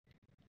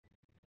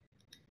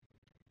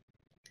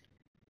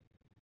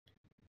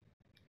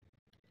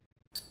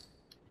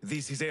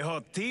This is a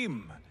hot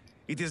team.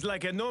 It is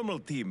like a normal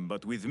team,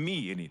 but with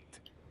me in it.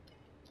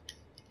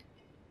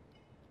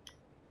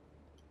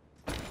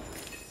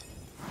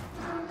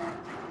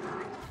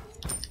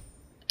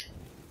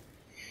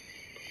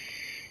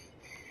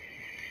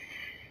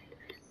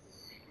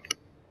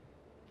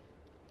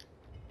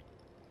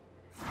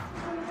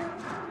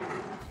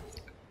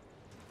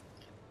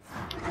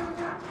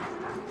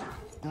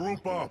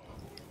 Group up.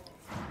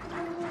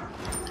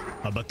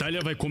 A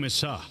batalha vai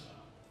começar.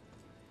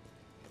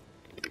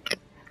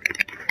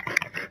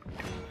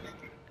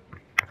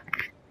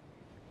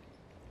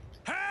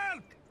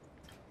 Help!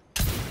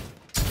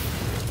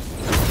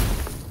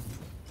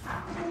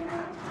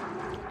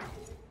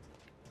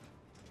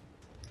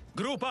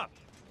 Group up.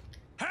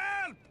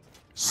 Help!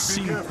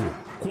 5,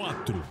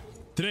 4,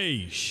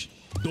 3,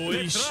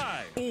 2,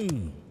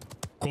 1.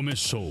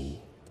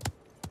 Começou.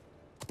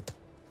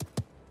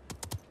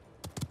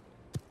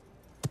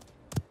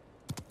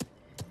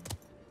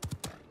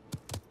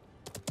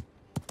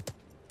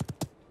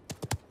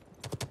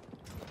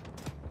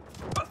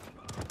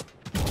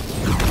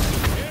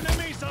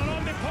 Enemies are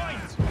on the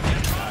point.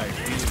 I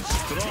feel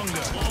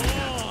stronger.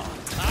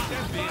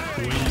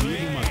 O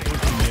inimigo matou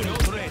primeiro.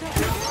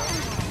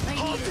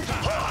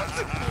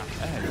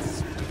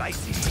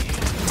 Spicy.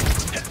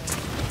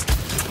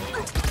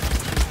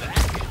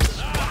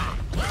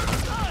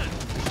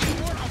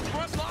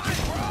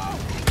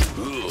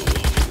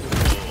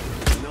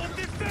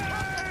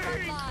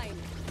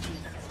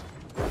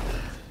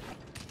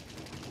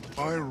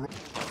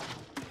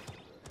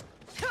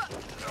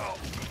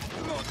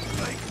 Not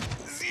like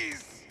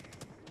this.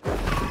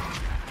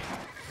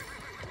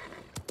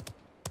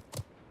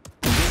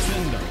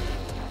 Defenda.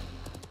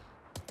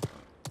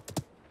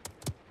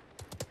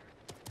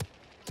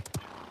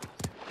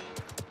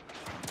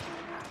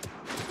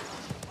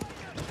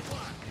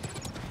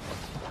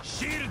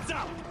 Shields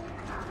up.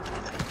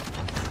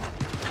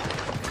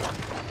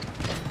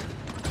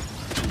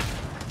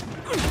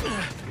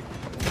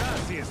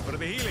 Gracias for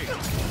the healing.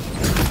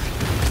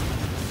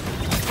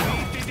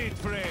 We did it,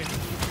 friend.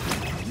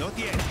 Not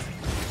yet.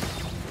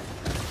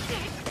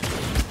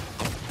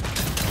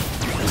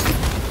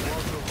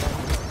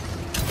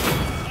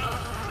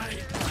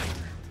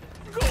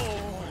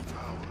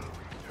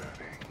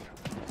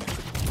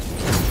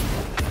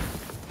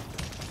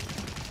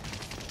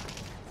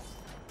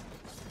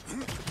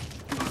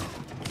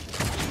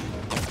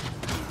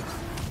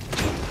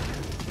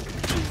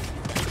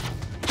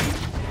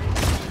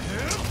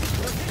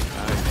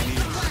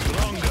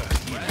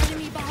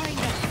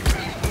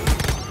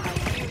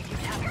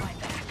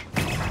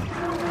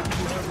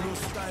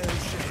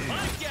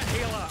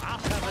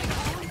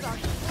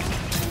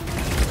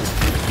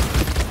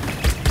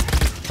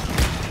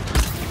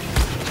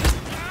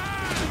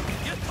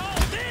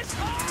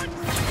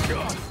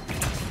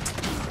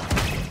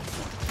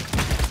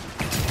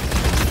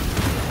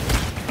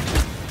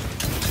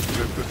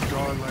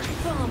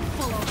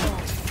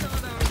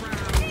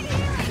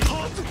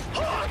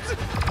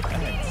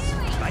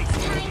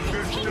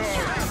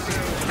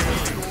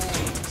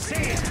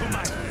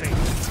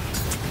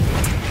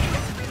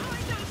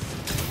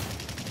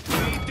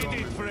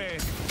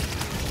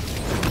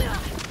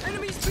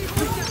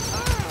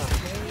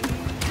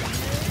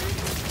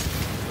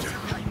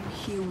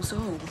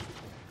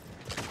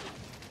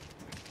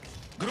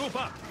 Group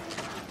up.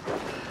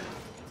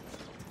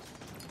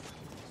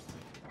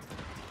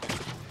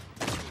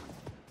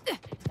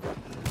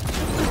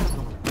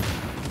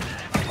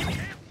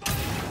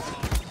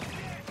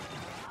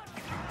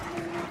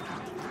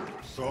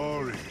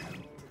 Sorry.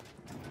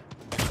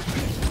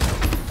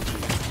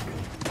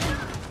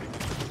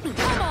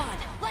 Come on,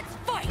 let's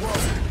fight.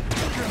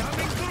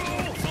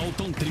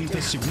 Faltam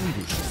 30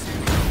 segundos.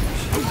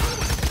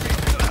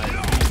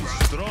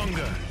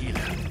 Stronger,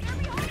 healer.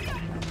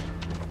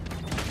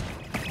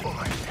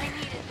 I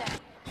needed that.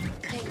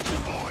 Thank you.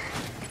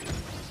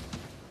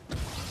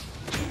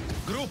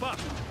 Group up.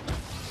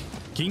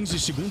 15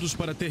 segundos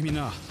para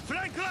terminar.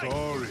 Flank right.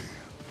 Sorry.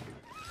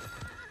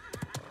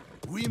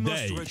 We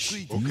must 10,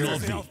 retreat. 9,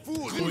 They are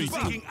fools who 8,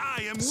 thinking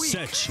I am weak.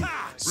 7,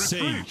 Ha!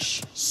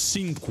 6,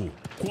 5,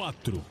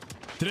 4,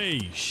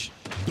 3,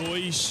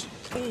 2,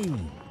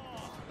 1.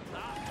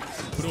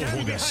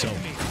 Prorrogação.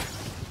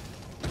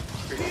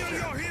 Heal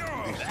your hero.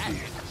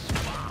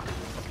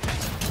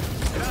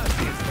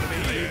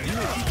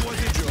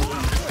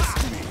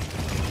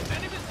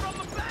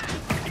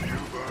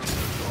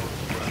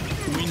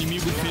 O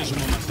inimigo fez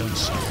uma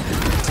matança.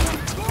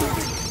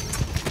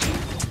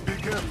 Be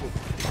careful.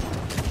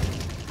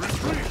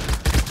 Retreat.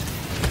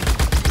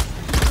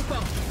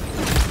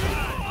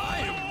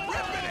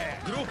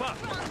 Group up.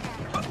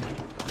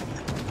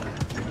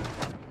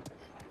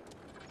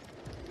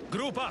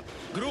 Group up.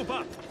 Group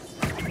up.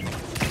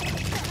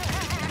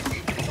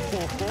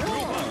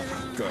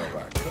 Go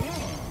back.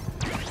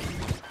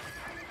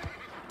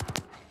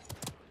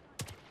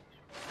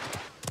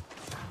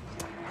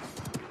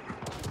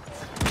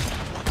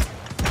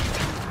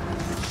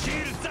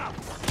 Shields up.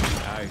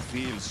 I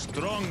feel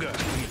stronger.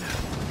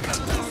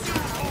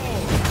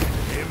 Oh,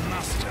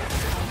 master.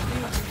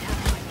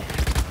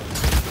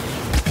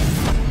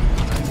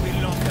 Will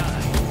not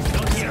die.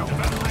 Don't get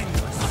behind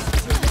us.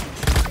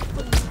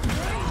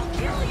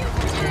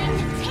 Time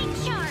to take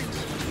charge.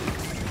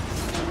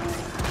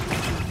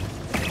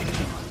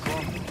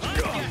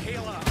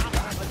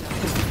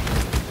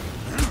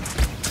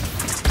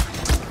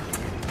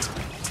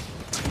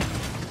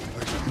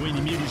 O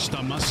inimigo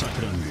está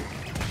massacrando.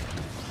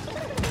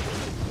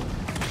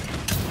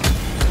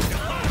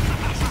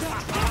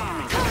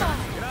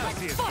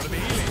 Gracias for the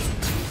healing.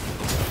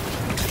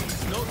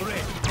 It's not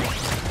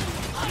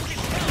ready.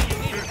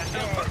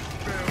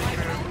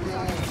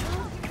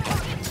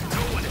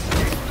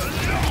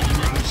 O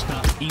inimigo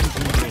está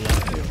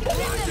incontrolável.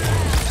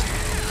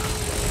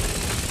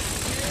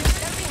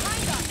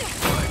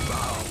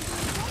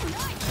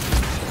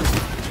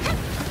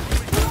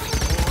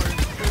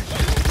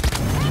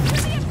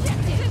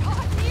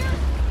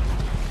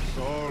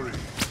 Sorry.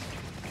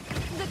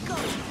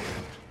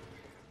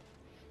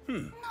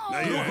 Now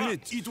you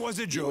admit it was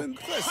a joke. You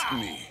impressed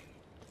me.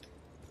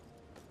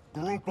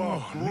 Group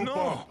up, group No!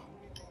 up,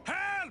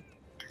 Help!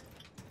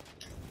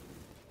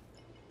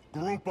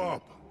 group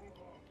up.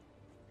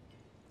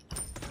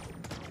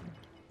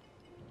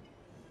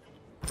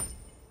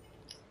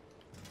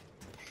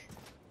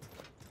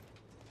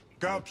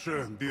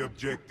 Capture the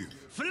objective.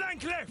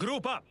 Flank left!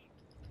 Group up!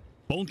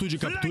 Ponto de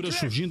captura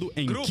surgindo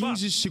em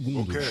 15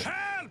 segundos. Okay.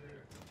 Help!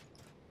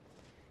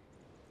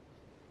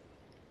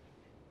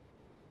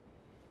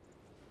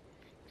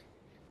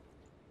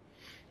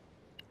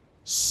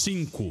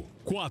 Cinco,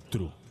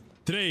 4,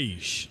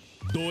 3,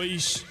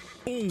 2,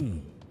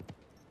 1.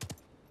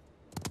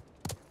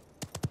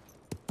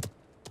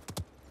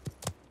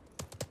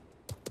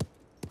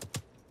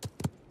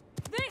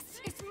 This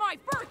is my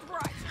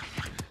birthright.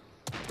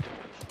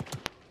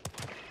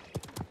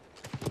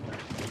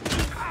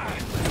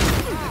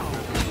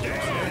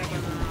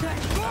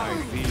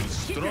 I feel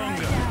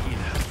stronger.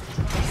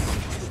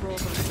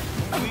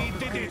 We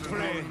did it,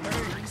 friend.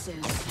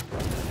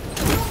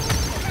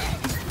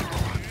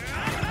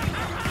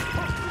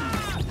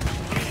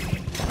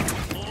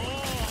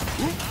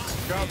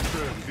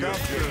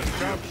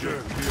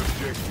 Capture the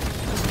objective.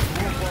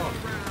 Group up.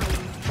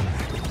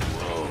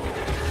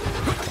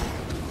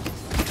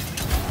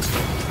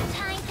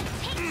 Time to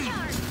take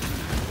charge.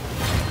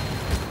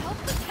 Help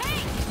the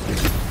tank.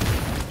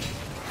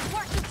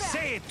 Watch your back.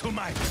 Say it to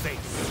my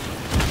face.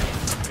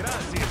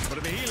 Gracias for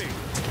the healing.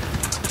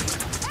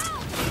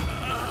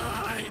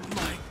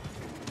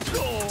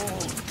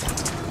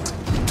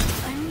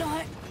 I'm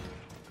not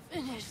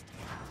finished.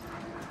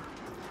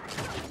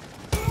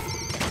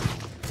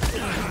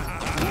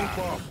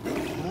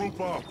 Group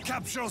up.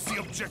 Captures the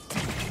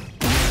objective.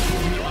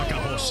 A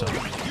carroça.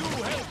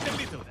 You helped a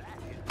little.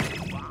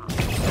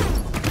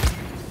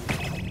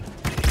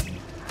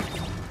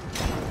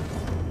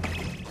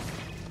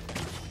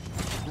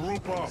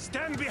 Group up.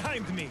 Stand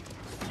behind me.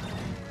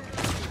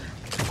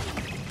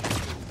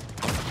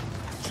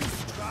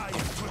 Just try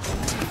and put it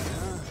in,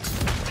 huh?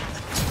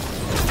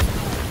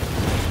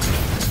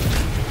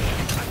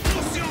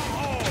 Attention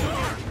all!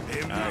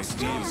 I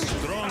feel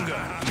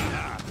stronger.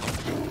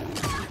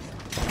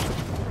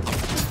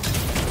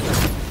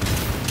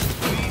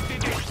 We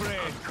did it,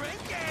 friend.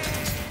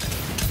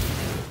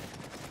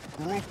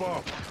 Group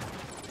up.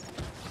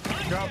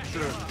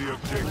 Capture the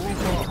objective.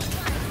 Group up.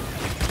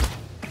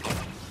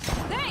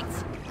 Thanks.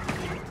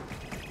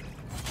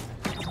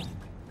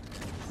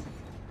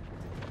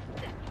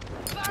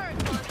 Burn,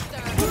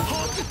 monster.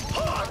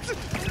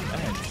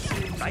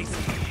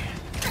 Spicy.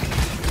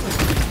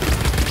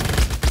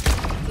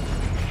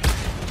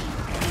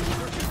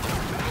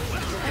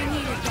 I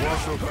needed that.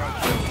 Wash back.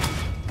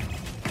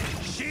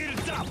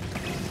 Shields up.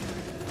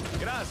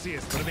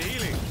 Gracias for the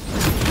healing.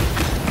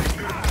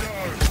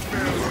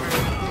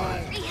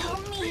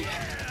 Help me.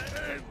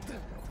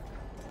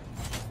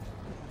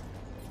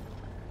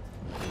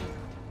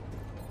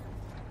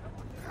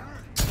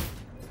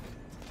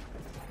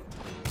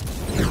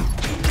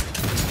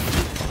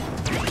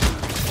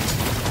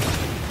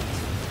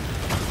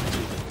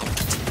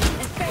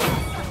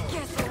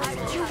 Guess I'm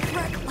too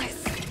reckless.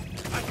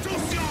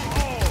 Attention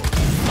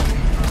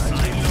all!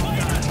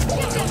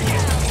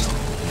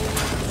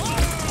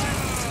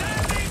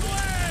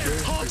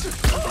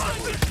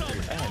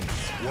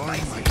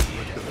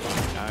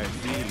 I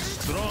feel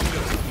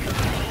stronger.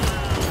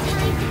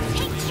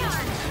 Take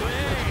charge.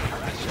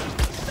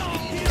 So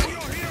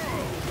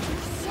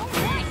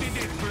nice. Did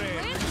it,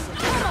 friend.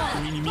 Come O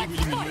on. inimigo Let's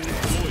eliminou go.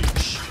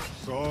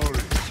 2.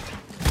 Sorry.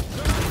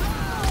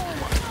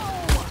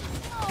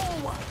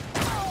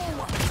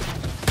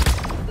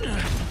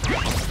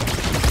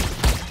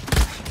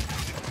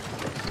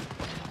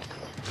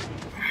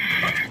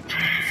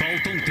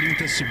 Faltam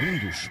 30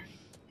 segundos.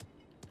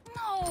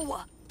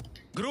 No.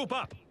 Group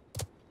up.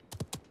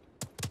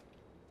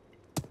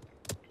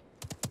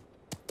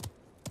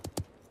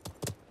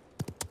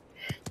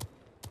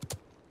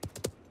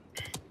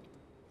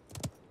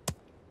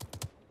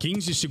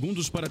 Quinze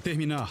segundos para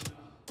terminar.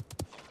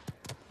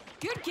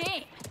 Good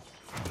game.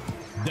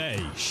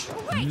 10,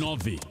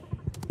 9,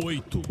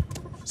 8,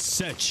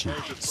 7,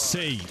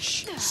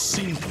 6,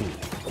 5,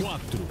 4,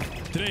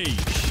 3, 2,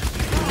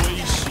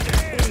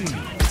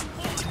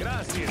 1.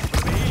 Gracias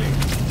for the healing.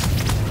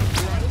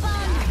 Our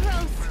bond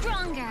grows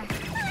stronger.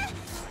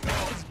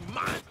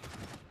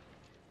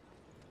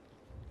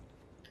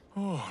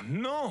 Oh,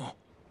 no.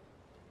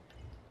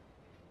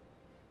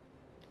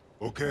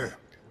 Okay,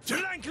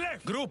 Flank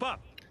left. Group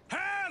up.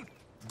 Help!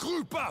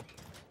 Group up!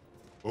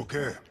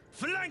 okay.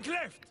 Flank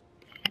left.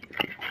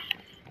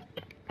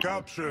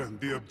 Capture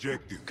the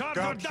objective.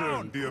 Cargo Capture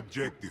down. the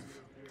objective.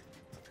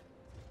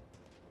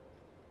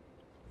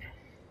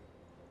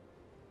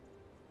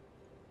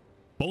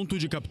 Ponto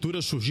de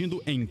captura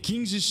surgindo em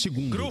 15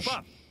 segundos. Group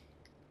up.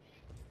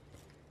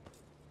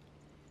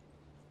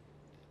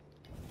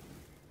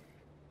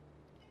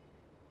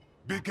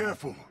 Be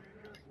careful.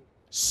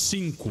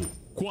 5,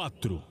 4,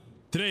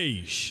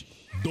 3,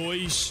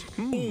 2,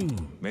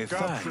 1. May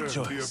Capture fine the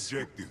choice.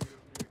 objective.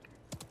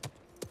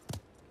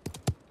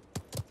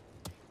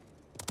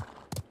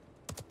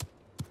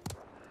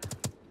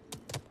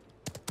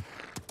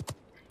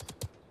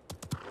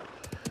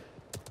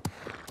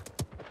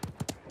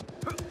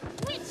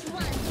 Which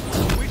one?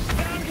 We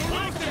stand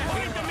right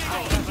behind them.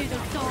 Do the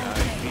soul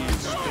thing.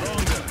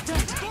 Stronger. The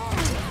soul.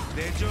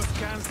 They just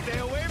can't stay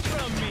away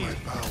from me.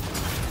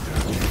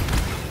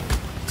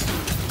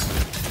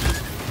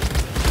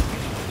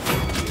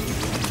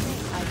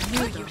 I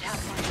knew you'd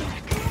have my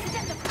back. Is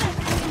that the best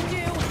I can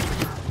do?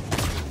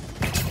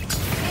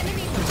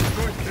 Enemy.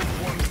 Strike this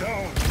one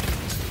down.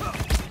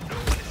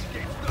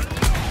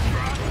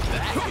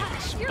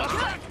 You're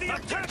Attack the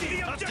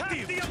objective!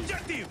 Attack the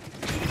objective!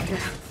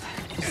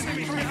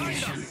 Enemies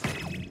behind us!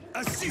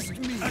 Assist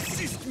me!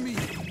 Assist me!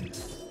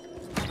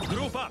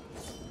 Group up!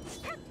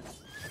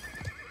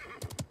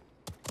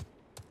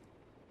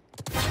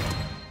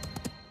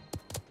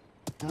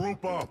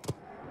 Group up.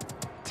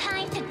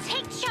 time to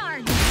take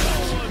charge. No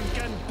one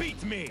can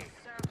beat me!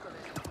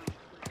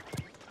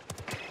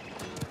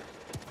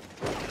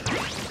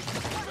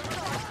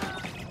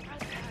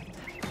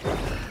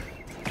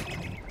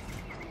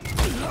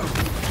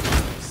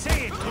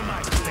 Say it to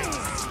my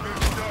face!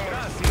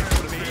 Gracias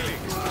for the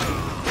healing!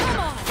 Come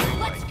on,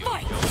 let's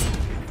fight.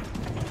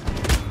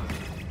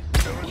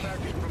 Did I hit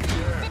you?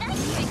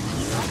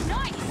 Oh,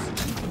 nice.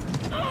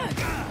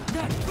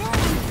 That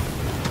burns.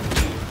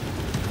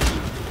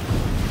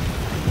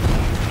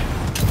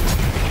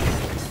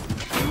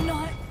 I'm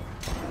not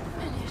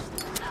finished.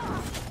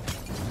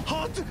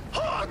 Hot!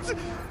 Hot!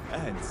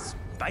 And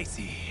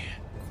spicy.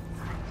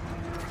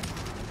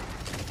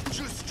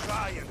 Just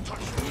try and touch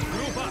me!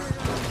 Group up!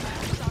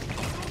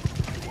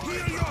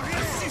 Here you are!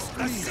 Assist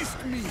me!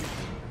 Assist me!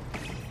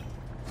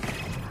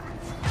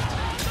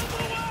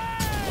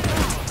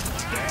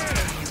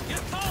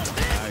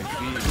 I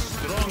feel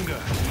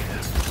stronger.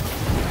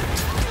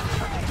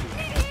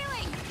 Need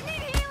healing.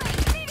 Need healing.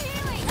 Need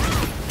healing.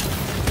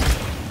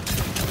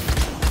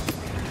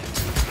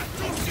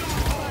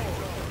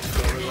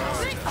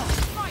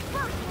 My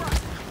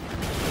birthright.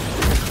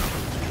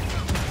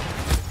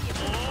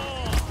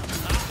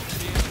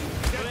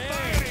 They're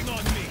firing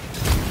on me!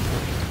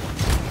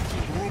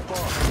 Group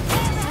up.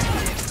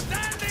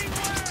 Standing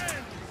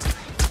word!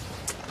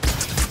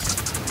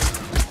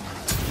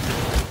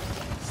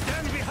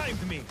 Stand behind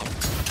me!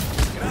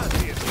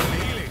 Gracias for the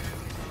healing!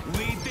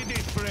 We did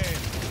it, friend!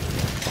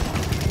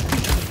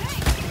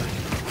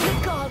 The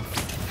gods.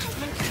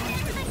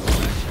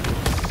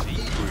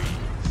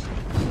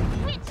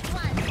 Which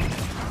one?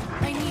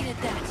 I needed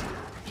that.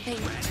 Hey.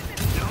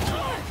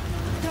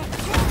 That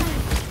burns.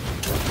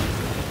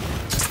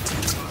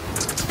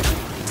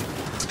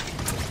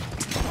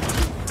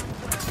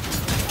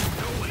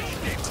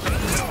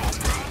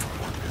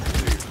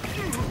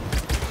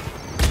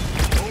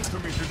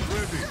 Ultimate is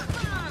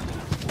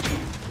ready.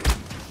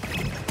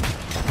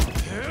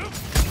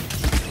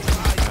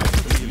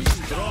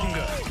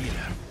 Stronger,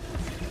 healer.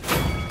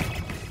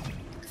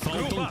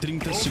 Faltam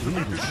 30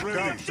 segundos.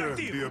 Capture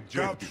the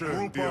objective.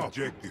 Capture the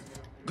objective.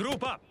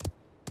 Group up!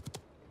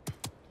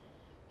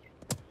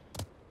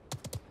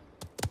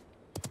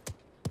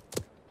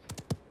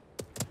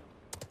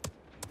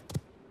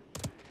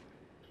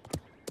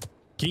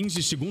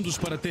 15 segundos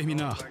para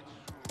terminar.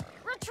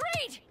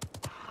 Retreat!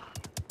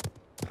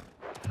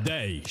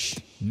 10,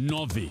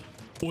 9,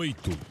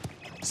 8,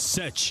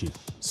 7,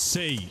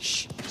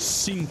 6,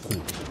 5,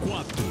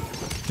 4,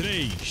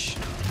 3,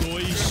 2,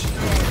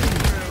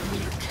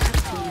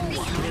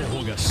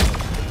 prorrogação.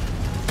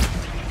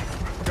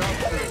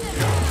 Capture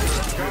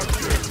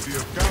the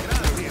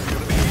objective.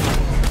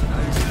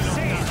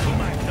 Say it to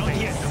my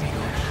yes!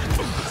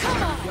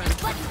 Come on,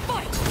 let's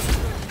fight!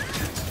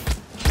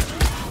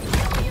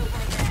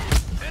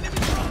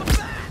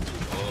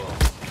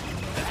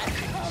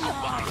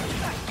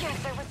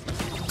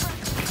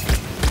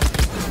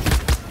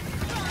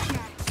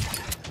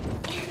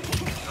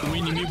 O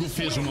inimigo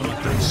fez uma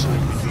matança.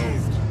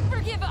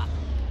 Forgive up!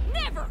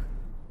 Never!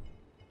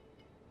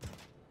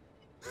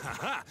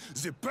 Haha!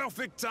 The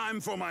perfect time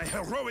for my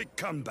heroic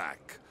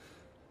comeback!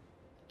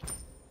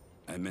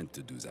 I meant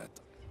to do that.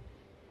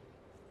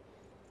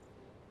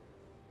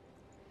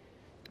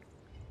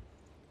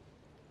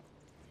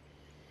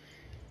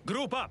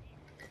 Group up!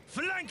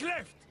 Flank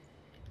left!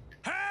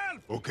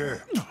 Help! Okay.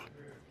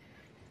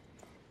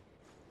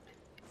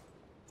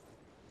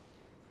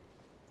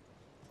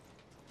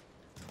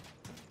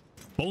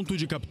 Ponto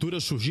de captura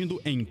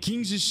surgindo em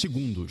 15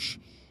 segundos.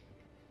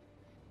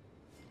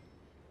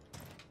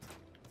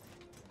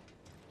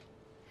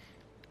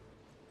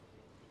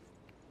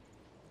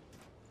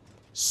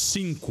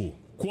 Cinco,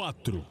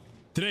 quatro,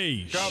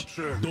 três,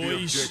 Capture the 2,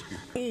 objective.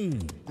 1.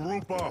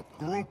 Group up,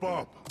 group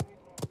up.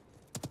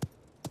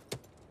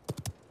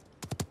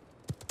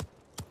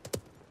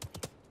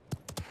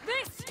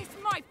 This is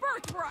my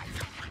birthright!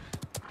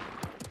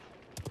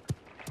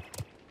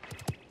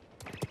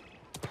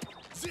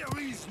 There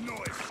is no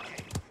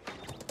escape.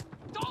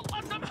 Don't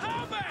let them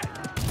have it!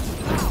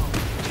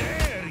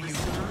 There you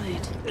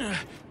go!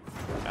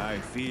 I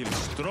feel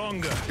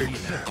stronger.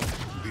 Accept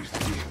this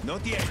gift.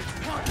 Not yet.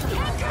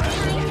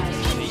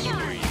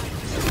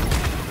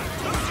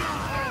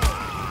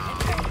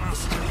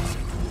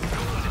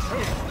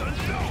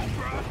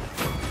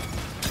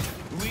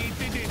 We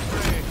did it,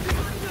 friend.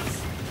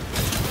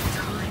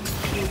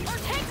 Our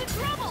tank's in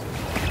trouble!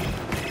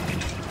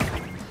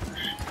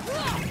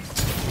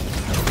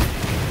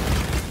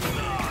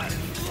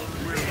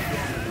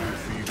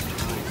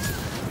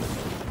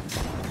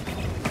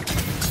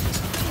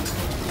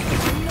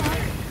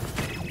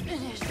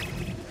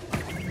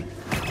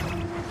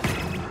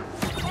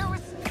 There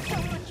was so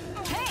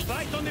much. Hey!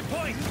 Fight on the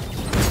point.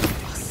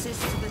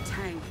 Assist the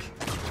tank.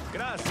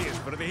 Gracias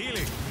for the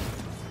healing.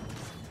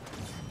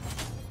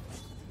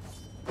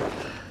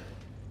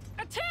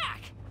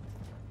 Attack!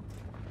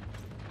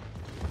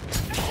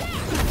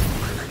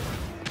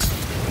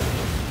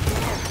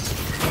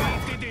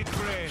 We did it,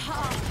 friend.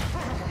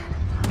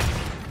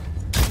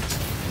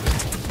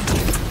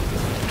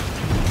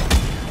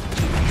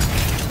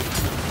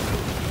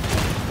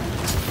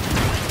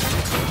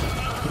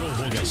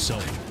 Prorrogação.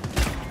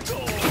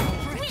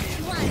 Which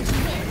one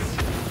wins?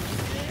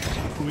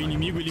 O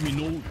inimigo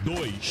eliminou 2.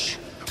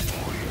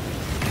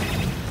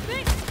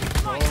 This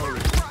is my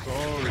birthright!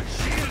 Sorry.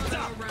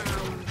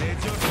 They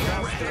just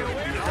can't stay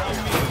away from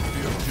me.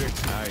 The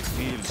objective. I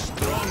feel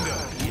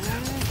stronger.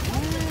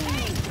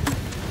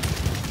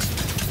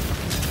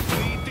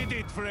 We did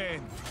it,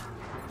 friend.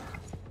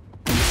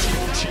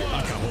 Monte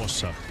a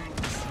carroça.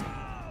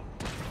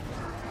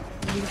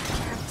 You've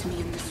kept me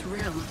in this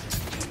realm.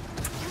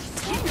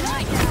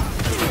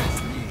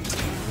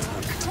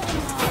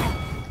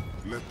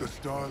 Let the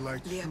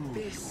starlight The soothe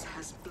you. abyss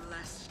has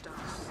blessed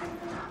us.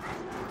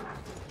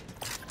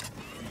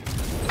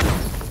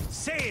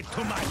 Say it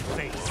to my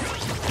face.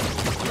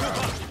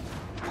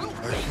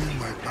 I feel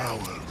my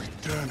power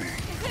returning.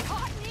 Is it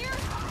hot in here?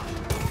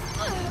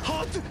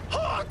 Hot,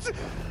 hot,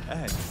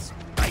 and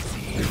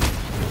spicy.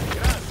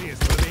 Gracias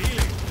for the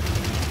healing.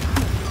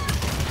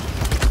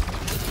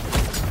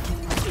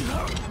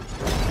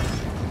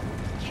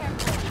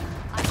 Careful.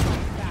 I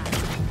like that.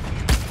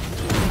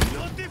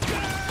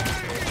 Notify!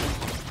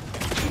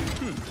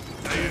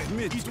 I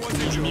admit it was O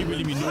inimigo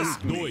eliminou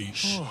 2.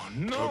 Oh,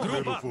 no. A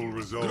Group up. pitiful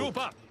result. Group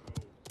up.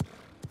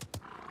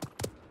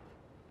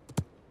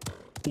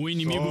 O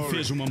inimigo Sorry.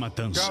 fez uma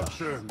matança.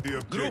 Capture the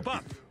Group up.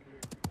 objective.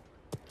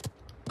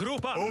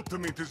 Group up.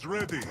 Ultimate is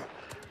ready.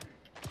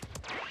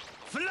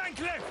 Flank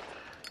left.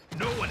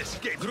 No one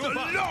escapes Group the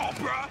up. law,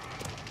 bruh!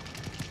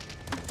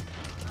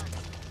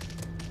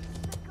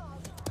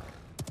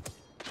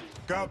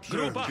 Capture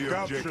Group up.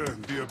 the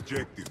objective. The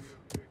objective.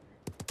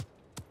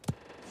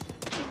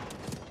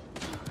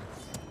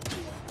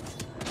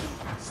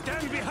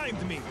 Stand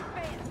behind me.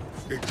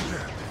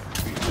 Accept.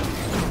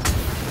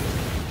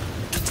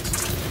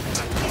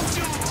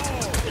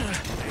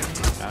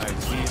 I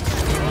feel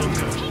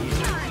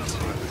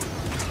stronger.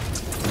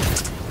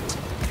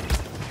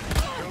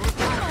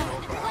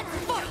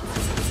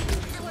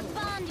 Our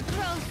bond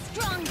grows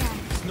stronger.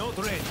 It's not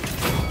ready.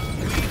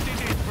 We did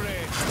it,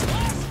 friend.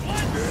 Last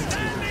one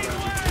standing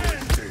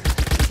wins.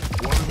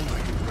 One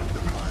lane left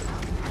of mine.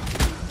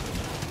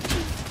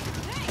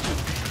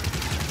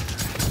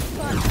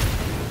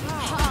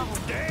 How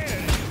dare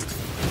you?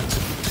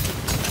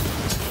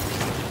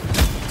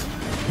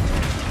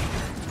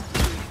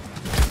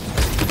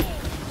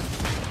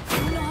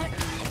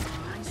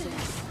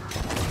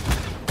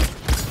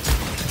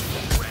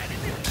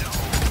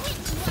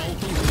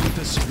 Faltam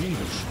 30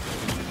 segundos.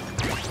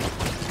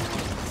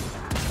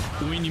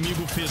 O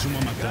inimigo fez uma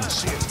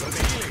matança. Gracias for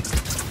the healing.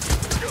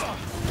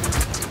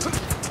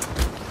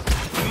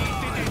 We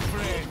did it,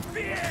 friend.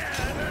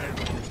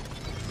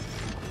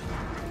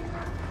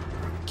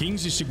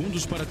 15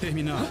 segundos para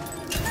terminar.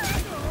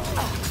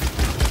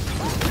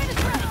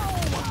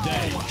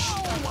 10,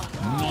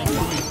 9,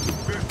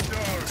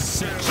 8,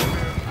 7,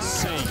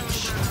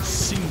 6,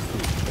 5,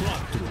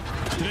 4,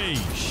 3,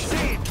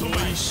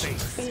 2,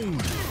 1.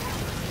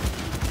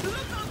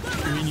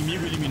 O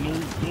inimigo eliminou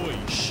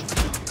 2.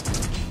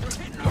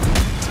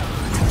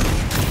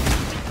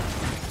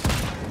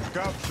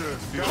 Capture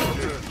the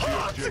objective.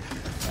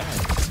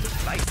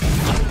 objective.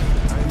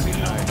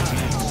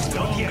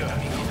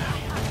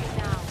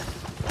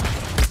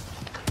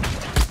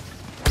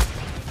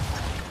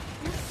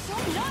 So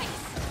nice.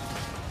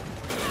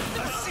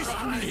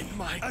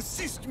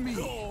 Assist me!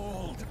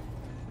 Gold!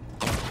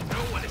 No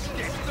one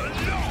escapes the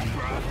law,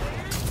 bruh!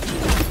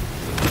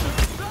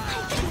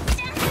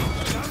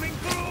 Coming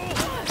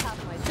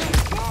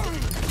through!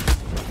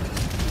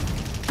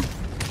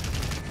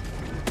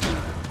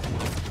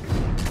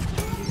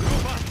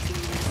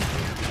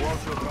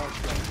 Watch your back.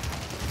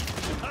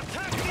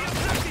 Attack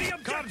the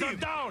objective!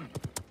 Down!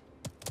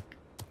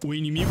 O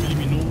inimigo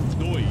eliminou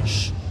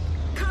 2.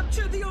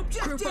 Capture the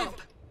objective!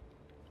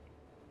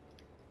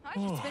 I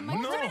should spend my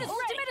ultimate is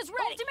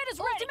ready.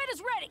 Ultimate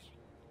is ready.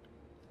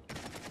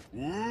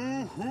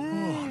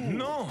 Woohoo!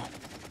 No!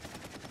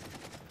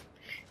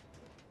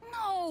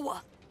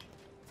 No.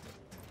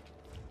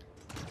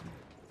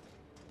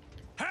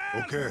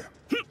 Okay.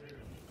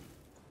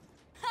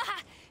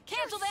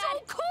 Cancel that. So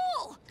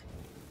cool.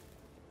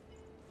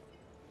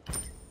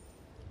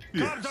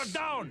 Guards Yes.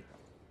 down!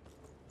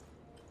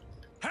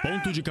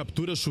 Ponto de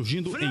captura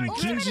surgindo em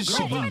 15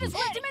 segundos.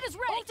 Ultimate is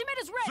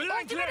ready.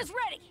 Ultimate is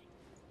ready.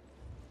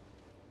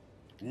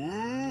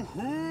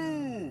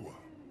 Woohoo!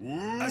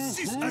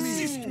 Assist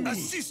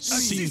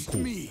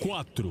me!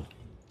 5, 4,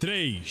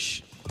 3,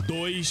 2,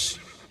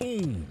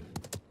 1.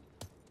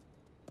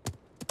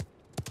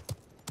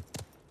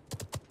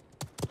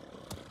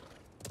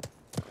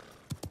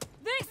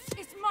 This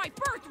is my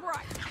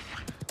birthright.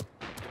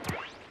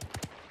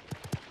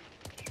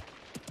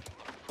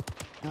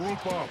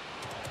 Group up.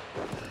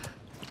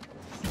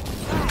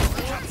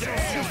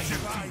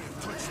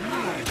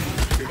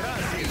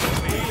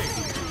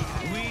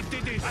 We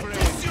did it, friend!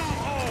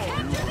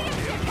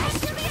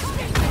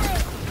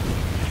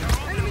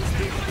 Enemies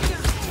behind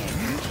us!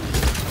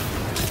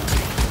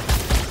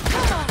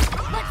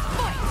 Let's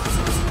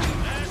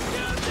fight.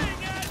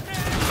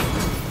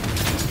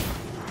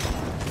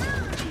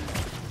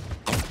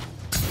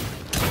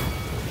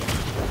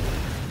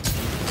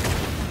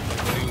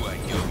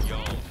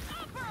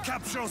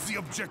 Capture the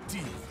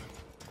objective!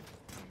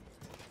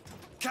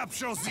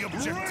 Capture the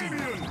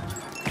objective!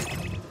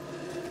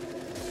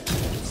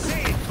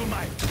 Say it to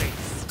my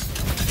face!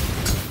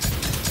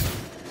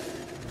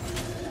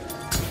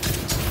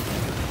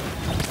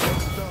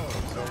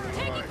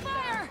 Taking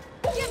fire.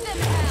 Give them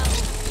hell.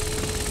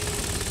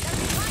 They're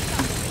behind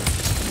us.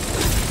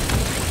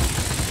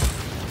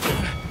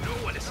 No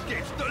one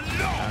escapes the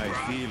law! I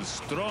feel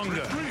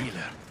stronger,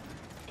 healer.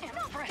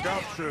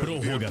 Capture the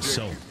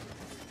Prorrogação. objective.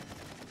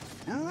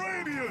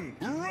 Radiant!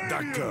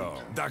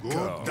 D'accord, Good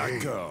game.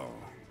 d'accord.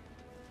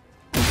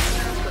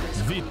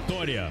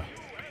 Vitória.